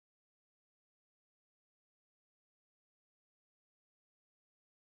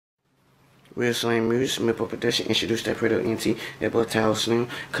Real Slam Music, Smith Production, introduced that Predator NT, that boy Towel Slim,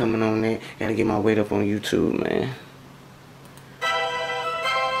 coming on that. Gotta get my weight up on YouTube, man.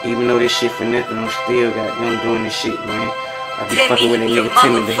 Even though this shit for nothing, I'm still got them doing this shit, man. I be fucking with that nigga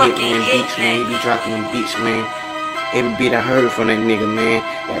Timmy, the Hitman beats, man. He be dropping them beats, man. Every beat I heard from that nigga, man,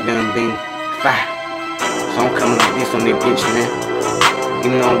 got done been fire. So I'm coming like this on that bitch, man.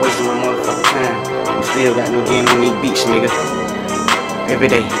 Even though I'm wasting my motherfucking time, I'm still got no game on these beats, nigga. Every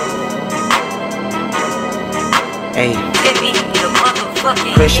day. Hey.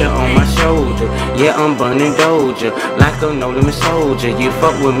 Pressure on my shoulder, yeah, I'm burning Doja like a no-limit soldier. You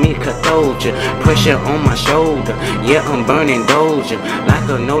fuck with me, cut Doja. Pressure on my shoulder, yeah, I'm burning Doja like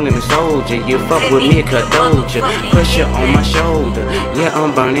a no-limit soldier. You fuck with me, cut Doja. Pressure on my shoulder, yeah,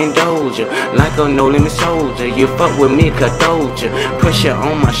 I'm burning Doja like a no-limit soldier. You fuck with me, cut Doja. Pressure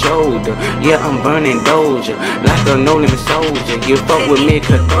on my shoulder, yeah, I'm burning Doja like a no-limit soldier. You fuck with me,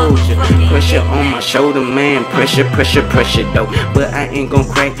 cut Doja. Pressure on my shoulder, man. Pressure, pressure, pressure, though. But I ain't gon'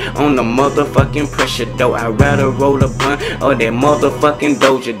 crack on the motherfucking pressure, though. I'd rather roll a blunt or that motherfucking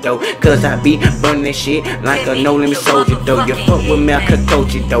Doja, though. Cause I be burning that shit like a no-limit soldier, though. You fuck with me, I could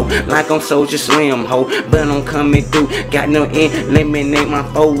coach it, though. Like I'm Soldier Slim, ho. But I'm coming through. Got no eliminate my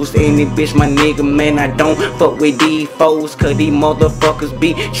foes. Any bitch, my nigga, man, I don't fuck with these foes. Cause these motherfuckers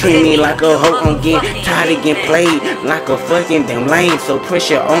be treat me like a hoe. I'm getting tired of getting played like a fucking damn lame. So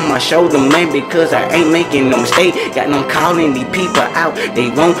pressure on my shoulder, man, because I ain't making no mistake. Got them calling these people out, they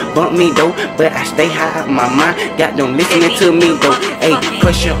won't bump me though, but I stay high in my mind, got them listening to me though. Hey,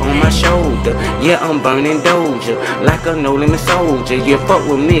 pressure on my shoulder, yeah, I'm burning Doja like a no-limit soldier. You fuck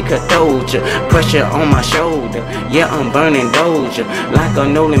with me, cut Doja. Pressure on my shoulder, yeah, I'm burning Doja like a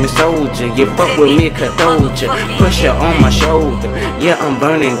no-limit soldier. You fuck with me, cut Doja. Pressure on my shoulder, yeah, I'm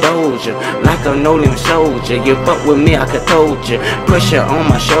burning Doja like a no-limit soldier. You fuck with me, I cut Doja. Pressure on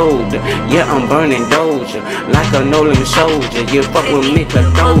my shoulder, yeah, I'm burning Doja like a no-limit soldier. You fuck with me, cut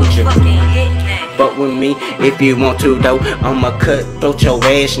Doja. Fuck with me if you want to, though. I'ma cut throat your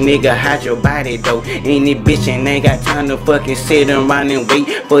ass, nigga, hide your body, though. Any bitch ain't got time to fucking sit around and wait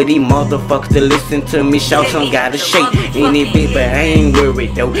for these motherfuckers to listen to me. Shout some gotta shake. Any bitch, but I ain't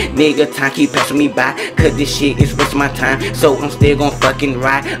worried, though. Nigga, time keep passing me by, cause this shit is wasting my time. So I'm still gon' fucking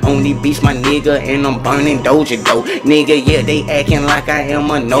ride on these beats, my nigga, and I'm burning Doja, though. Nigga, yeah, they acting like I am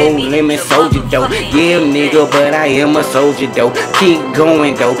a no-limit soldier, though. Yeah, nigga, but I am a soldier, though. Keep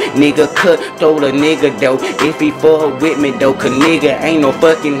going, though. Nigga, cut throw the nigga, though. If he fuck with me, though. Cause nigga ain't no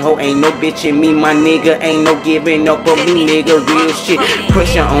fucking hoe, ain't no bitch in me, my nigga. Ain't no giving up on me, nigga. Real shit.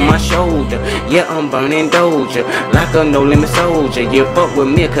 Pressure on my shoulder, yeah, I'm burning Doja like a no-limit soldier. You fuck with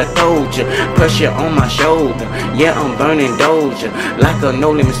me, cut Doja. Pressure on my shoulder, yeah, I'm burning Doja like a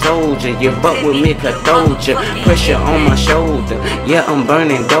no-limit soldier. You fuck with me, cut Doja. Pressure on my shoulder, yeah, I'm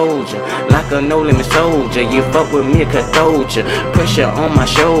burning Doja like a no-limit soldier. You fuck with me, cut Doja. Pressure on my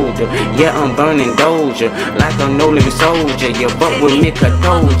shoulder, yeah, I'm burning Doja like a no-limit soldier. You fuck with me, cut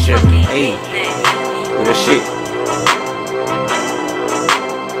Doja. Hey, real shit.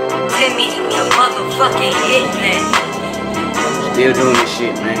 Timmy, the motherfucking hitman. Still doing this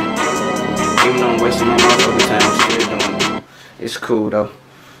shit, man. Even though I'm wasting my motherfucking time, I'm still doing it. It's cool though.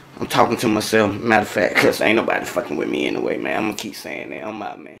 I'm talking to myself, matter of fact, cause ain't nobody fucking with me anyway, man. I'm gonna keep saying that. I'm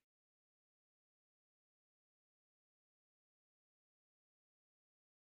out, man.